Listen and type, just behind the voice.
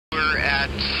at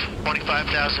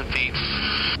 25,000 feet.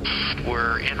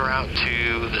 We're en route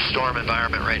to the storm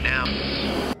environment right now.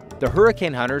 The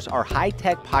hurricane hunters are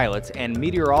high-tech pilots and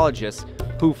meteorologists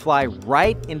who fly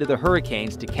right into the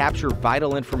hurricanes to capture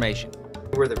vital information.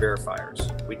 We're the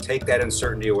verifiers. We take that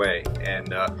uncertainty away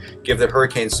and give the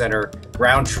Hurricane Center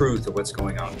ground truth of what's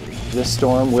going on. This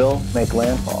storm will make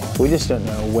landfall. We just don't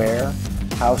know where,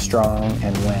 how strong,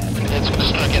 and when. It's going to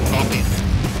start getting bumpy.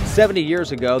 70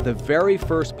 years ago, the very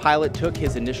first pilot took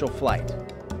his initial flight.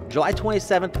 July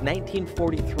 27,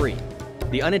 1943.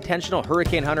 The unintentional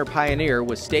hurricane hunter pioneer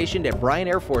was stationed at Bryan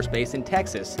Air Force Base in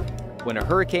Texas when a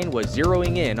hurricane was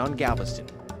zeroing in on Galveston.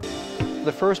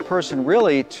 The first person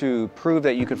really to prove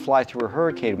that you could fly through a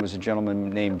hurricane was a gentleman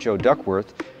named Joe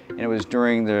Duckworth, and it was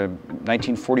during the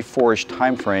 1944-ish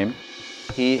time frame.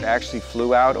 He actually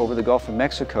flew out over the Gulf of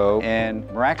Mexico and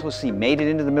miraculously made it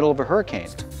into the middle of a hurricane.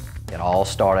 It all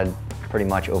started pretty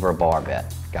much over a bar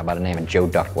bet. A guy by the name of Joe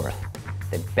Duckworth.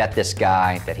 They bet this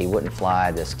guy that he wouldn't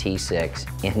fly this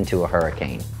T-6 into a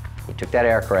hurricane. He took that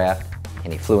aircraft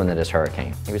and he flew into this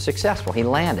hurricane. He was successful, he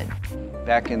landed.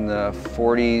 Back in the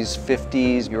 40s,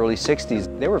 50s, early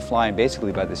 60s, they were flying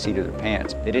basically by the seat of their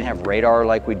pants. They didn't have radar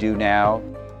like we do now.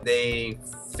 They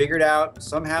figured out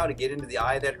somehow to get into the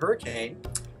eye of that hurricane.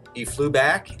 He flew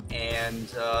back and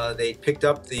they picked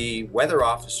up the weather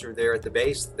officer there at the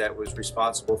base that was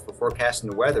responsible for forecasting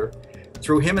the weather,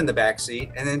 threw him in the back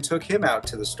seat, and then took him out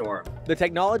to the storm. The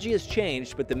technology has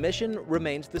changed, but the mission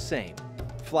remains the same.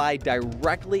 Fly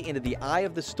directly into the eye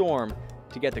of the storm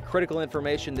to get the critical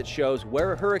information that shows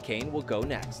where a hurricane will go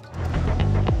next.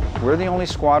 We're the only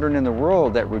squadron in the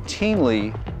world that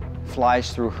routinely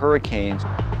flies through hurricanes.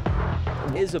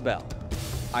 Isabel,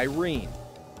 Irene,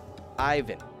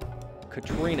 Ivan,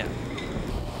 Katrina,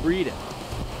 Rita,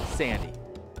 Sandy.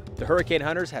 The hurricane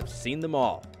hunters have seen them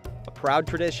all. A proud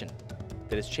tradition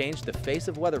that has changed the face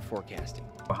of weather forecasting.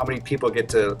 How many people get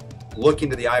to look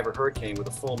into the eye of a hurricane with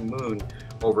a full moon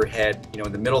overhead,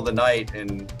 in the middle of the night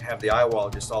and have the eye wall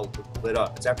just all lit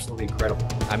up? It's absolutely incredible.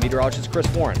 I'm meteorologist Chris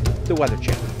Warren, the Weather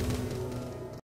Channel.